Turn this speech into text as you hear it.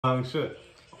Shit.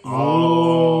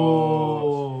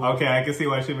 Oh. Okay, I can see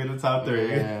why she made the top 3.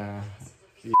 Yeah.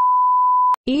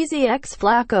 Easy X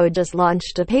Flacco just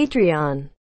launched a Patreon.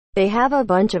 They have a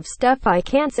bunch of stuff I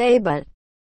can't say, but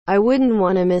I wouldn't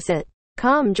want to miss it.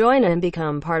 Come join and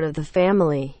become part of the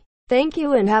family. Thank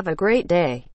you and have a great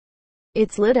day.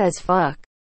 It's lit as fuck.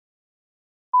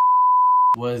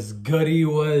 Was goody,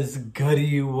 was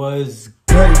goody, was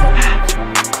goody.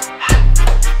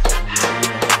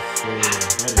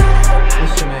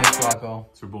 It's your man, Flacco.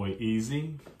 It's your boy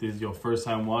Easy. This is your first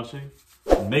time watching.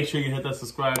 Make sure you hit that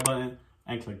subscribe button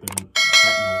and click that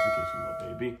notification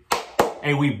bell, baby.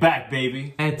 Hey, we back,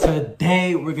 baby. And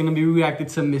today we're gonna be reacting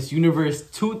to Miss Universe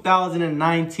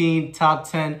 2019 Top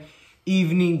 10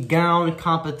 Evening Gown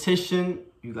Competition.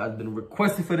 You guys have been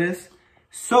requesting for this.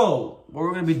 So, what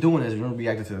we're gonna be doing is we're gonna be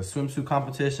reacting to the swimsuit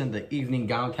competition, the evening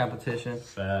gown competition.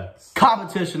 Facts.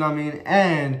 Competition,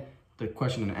 and the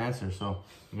question and answer. So,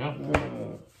 yeah.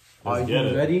 Are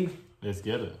you ready? Let's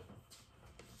get it.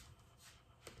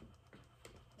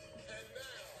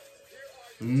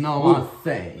 No, I'm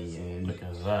saying. Look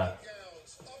at that.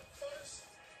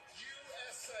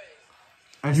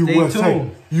 And stay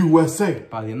tuned. USA.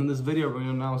 By the end of this video, we're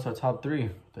gonna announce our top 3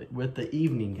 with the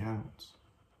evening gowns.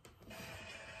 My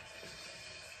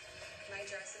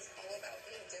dress is all about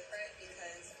being different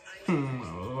because I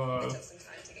took some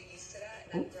time to get used to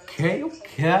that. Okay. Being unique, and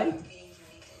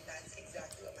that's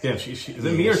exactly what my Yeah, she is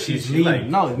it me or she's lean? like,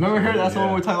 no, remember her? That's the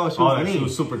one we're talking about. She was lean. She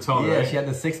was super toned, yeah, right? she had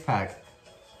the 6-pack.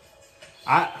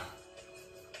 I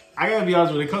gotta be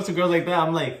honest, when it comes to girls like that,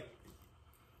 I'm like,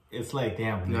 it's like,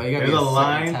 damn, No, you gotta there's be a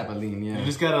line. type of lean, yeah. You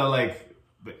just gotta like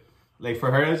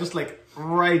for her, it's just like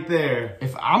right there.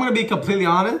 If I'm gonna be completely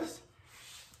honest,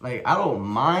 like I don't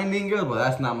mind lean girls, but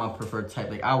that's not my preferred type.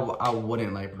 Like I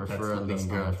wouldn't like prefer a lean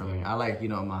girl for me. I like I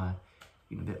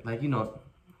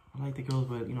like the girls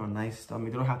with nice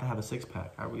stomach. They don't have to have a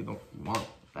 6-pack. I really don't want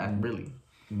that really.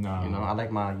 No, I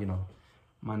like my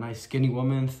my nice skinny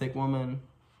woman, thick woman,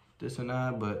 this and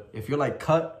that. But if you're like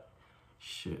cut,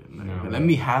 shit, man, let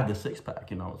me have the 6-pack.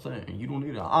 You know what I'm saying? You don't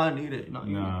need it. I need it. No,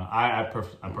 I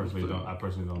personally don't. I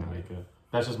personally don't like it.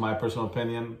 That's just my personal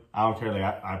opinion. I don't care.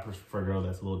 Like I prefer a girl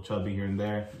that's a little chubby here and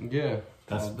there. Yeah,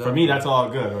 that's for me. That's all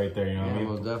good right there. You know what I mean?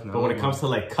 Most definitely. But when it comes to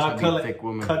like cut like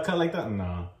that,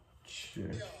 no. Sure.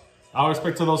 I'll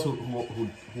respect to those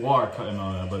who are cutting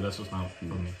all that, but that's just not for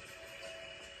me.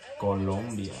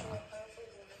 Colombia.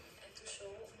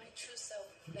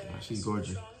 Yeah, she's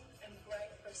gorgeous.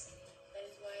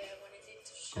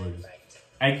 Gorgeous.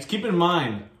 And just keep in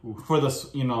mind for the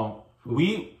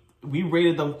we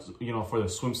rated them for the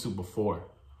swimsuit before,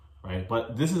 right?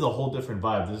 But this is a whole different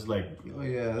vibe. This is like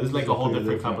this is like a whole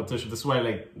different competition. This is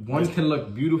why one can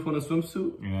look beautiful in a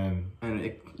swimsuit, and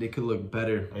it could look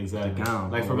better exactly. The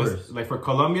gown, like for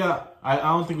Colombia, I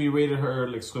don't think we rated her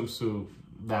like swimsuit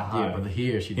that high. Yeah, but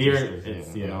here it's you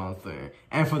know what I'm saying.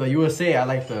 And for the USA, I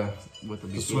like the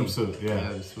swimsuit.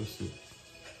 Yeah, the swimsuit.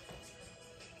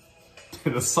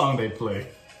 The song they play.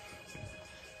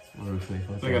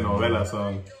 It's like a novela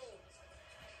song.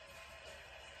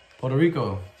 Puerto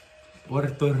Rico.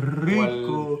 This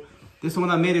is the one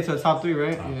that made it to the top 3,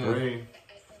 right? Top 3.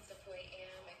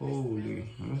 Holy.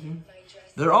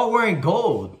 They're all wearing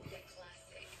gold.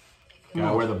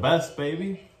 Gotta wear the best,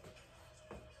 baby.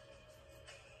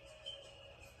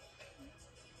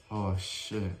 Oh,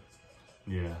 shit.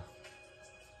 Yeah.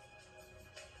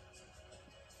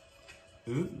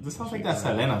 This sounds like that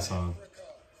Selena song.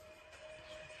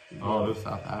 Oh, this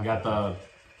got the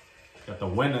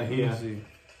winner here.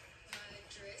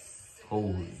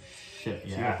 Holy shit!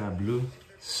 Yeah, she got that blue.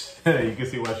 You can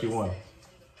see why she won.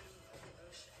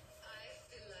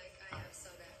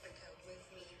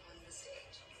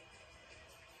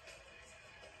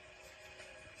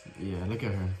 Yeah, look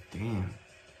at her. Damn.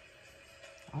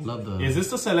 I love the. Is this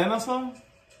the Selena song?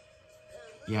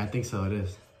 Yeah, I think so. It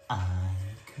is. I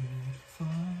could fall.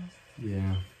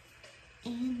 Yeah.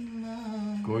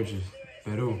 Gorgeous.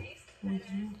 Peru.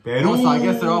 Peru. Oh, so I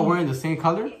guess they're all wearing the same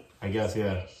color? I guess,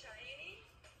 yeah.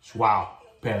 Wow.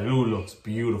 Peru looks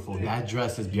beautiful. That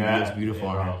dress is beautiful. Looks beautiful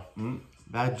on her.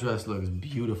 That dress looks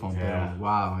beautiful on Peru.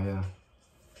 Wow, yeah.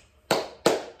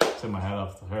 Take my hat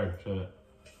off to her. Shit.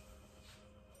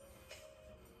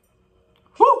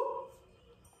 Woo!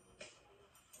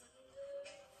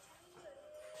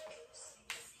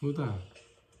 Who that?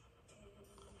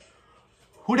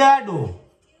 Who that do?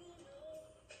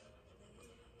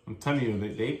 I'm telling you,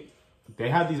 they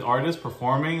had these artists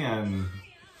performing and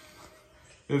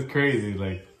it was crazy.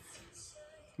 Like,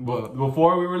 but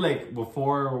before we reacted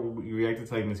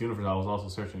to like Miss Universe, I was also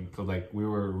searching because like we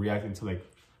were reacting to like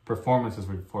performances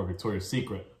for Victoria's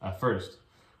Secret at first.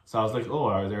 So I was like, oh,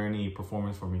 are there any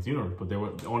performances for Miss Universe? But it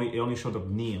only showed up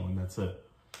Neil, and that's it.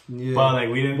 Yeah. But like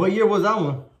we didn't. What year was that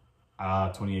one?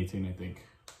 2018, I think.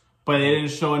 But it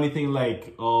didn't show anything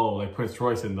like Prince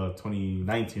Royce in the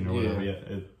 2019 or whatever.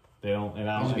 Yeah, they don't. And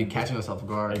I just be catching us off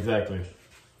guard. Exactly.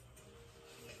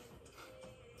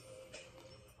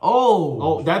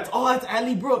 Oh, that's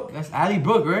Ally Brooke. That's Ally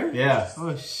Brooke, right? Yeah.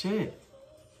 Oh shit.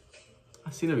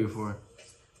 I've seen her before.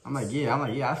 I'm like, yeah,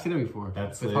 I've seen her before.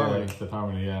 That's Fifth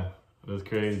Harmony, yeah. It was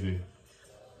crazy.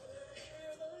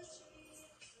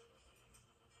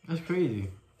 That's crazy.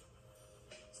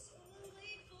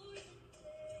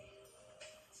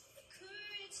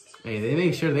 Hey, they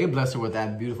make sure they bless her with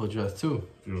that beautiful dress too.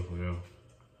 Beautiful, yeah.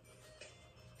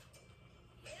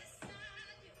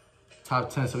 Top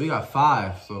 10, so we got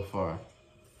 5 so far.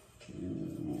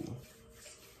 Ooh.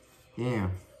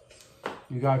 Damn.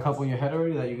 You got a couple in your head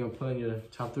already that you're gonna put in your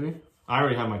top 3? I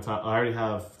already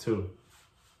have 2.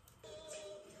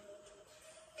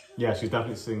 Yeah, she's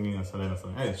definitely singing a Selena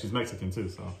song. Hey, she's Mexican too,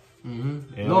 so.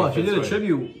 No, she did a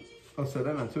tribute of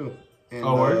Selena too. And,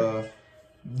 word?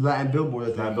 Latin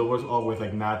Billboard. Latin Billboard's all with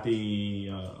like Nati.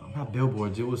 Not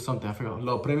Billboards, it was something, I forgot.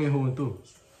 Lo Premio Juventud.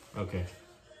 Okay.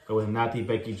 But with Nati,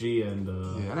 Becky G, and.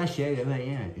 Yeah,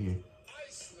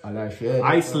 I like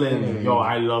Iceland. Yo,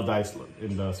 I loved Iceland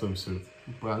in the swimsuit.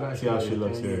 See how she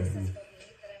looks here.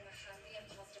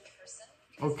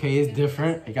 Okay, it's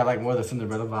different. It got like more of the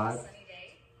Cinderella vibe.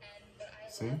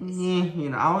 See? Yeah, you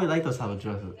know, I only like those type of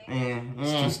dresses.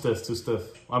 It's too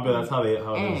stiff. I bet that's how it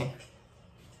is.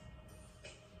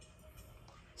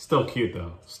 Still cute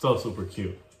though. Still super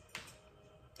cute.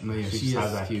 No, yeah, she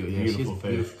has that cute. Beautiful she's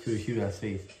face. Beautiful, cute ass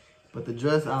face. But the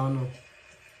dress, I don't know.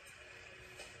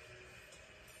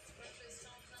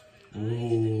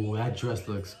 Ooh, that dress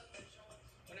looks.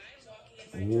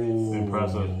 Ooh,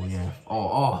 impressive. Yeah.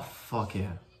 Oh, fuck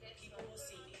yeah.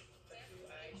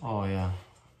 Oh yeah.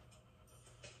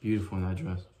 Beautiful in that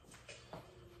dress.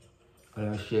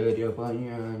 Yeah,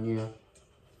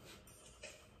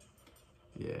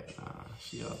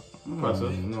 she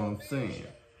impressive. You know what I'm saying?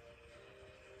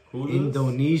 Who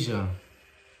Indonesia.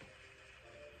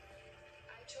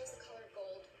 I chose the color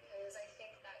gold because I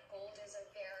think that gold is a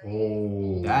very...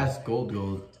 Oh, that's gold.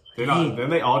 Didn't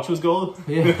they all choose gold?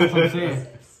 Yeah, that's what I'm saying.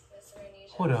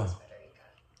 Hold on.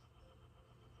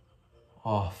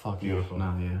 Oh, fuck beautiful.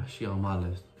 Nah, yeah, she on my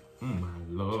list. My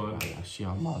lord. Yeah, she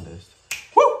on my list.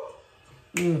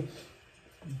 Woo!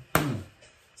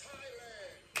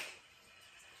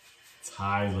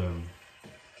 Thailand.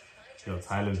 Yo,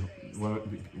 Thailand.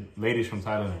 Ladies from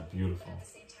Thailand are beautiful.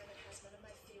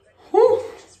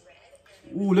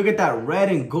 Ooh, look at that red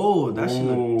and gold. That shit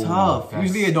look tough.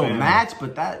 Usually it don't match,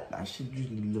 but that shit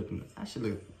usually look. That shit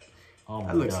look. Oh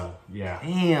my god. Yeah.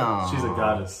 Damn. She's a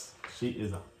goddess. She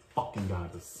is a fucking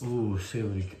goddess. Ooh,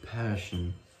 silvery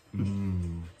passion.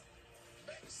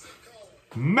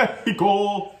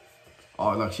 Mexico.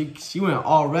 Oh look, she went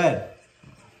all red.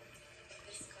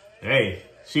 Hey,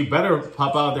 she better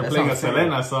pop out there playing a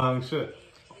Selena song. Shit.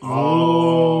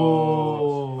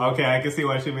 Oh. Okay, I can see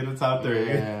why she made the top 3.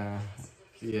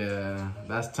 Yeah,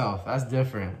 that's tough. That's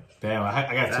different. Damn,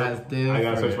 I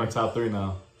gotta switch my top 3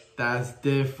 now. That's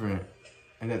different.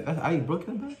 And that's Ally Brooke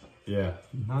in that? Yeah.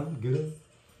 Not good.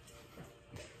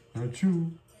 Not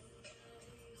true.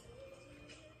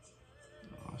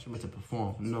 Oh, she meant to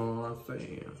perform. No, I'm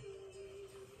saying.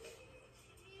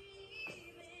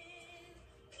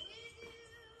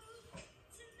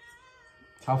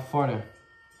 How far there?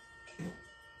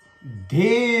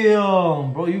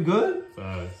 Damn, bro, you good?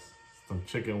 Some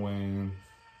chicken wing.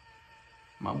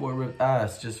 My boy ripped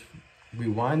ass. Just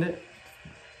rewind it.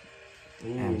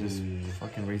 Ooh. And just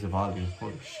fucking raise the volume.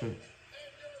 Holy shit.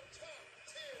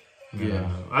 Yeah.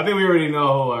 I think we already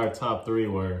know who our top 3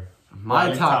 were.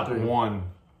 My top 3. 1.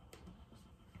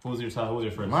 Who's your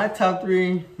first? My top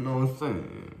 3, no, I'm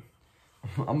saying.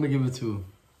 I'm gonna give it to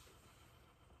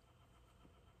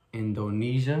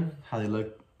Indonesia, how they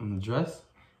look in the dress.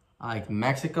 I like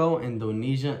Mexico,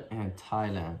 Indonesia, and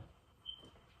Thailand.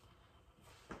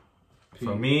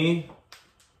 For me,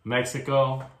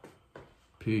 Mexico.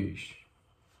 Peace.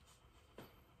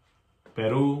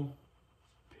 Peru.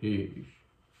 Peace.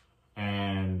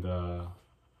 And,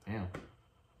 damn.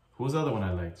 Who's the other one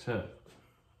I liked? Shit.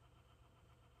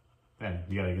 Man,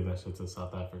 you gotta give that shit to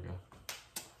South Africa.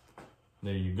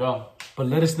 There you go. But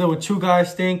let us know what you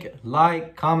guys think.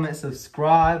 Like, comment,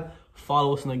 subscribe.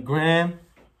 Follow us on the gram,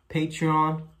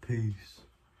 Patreon. Peace.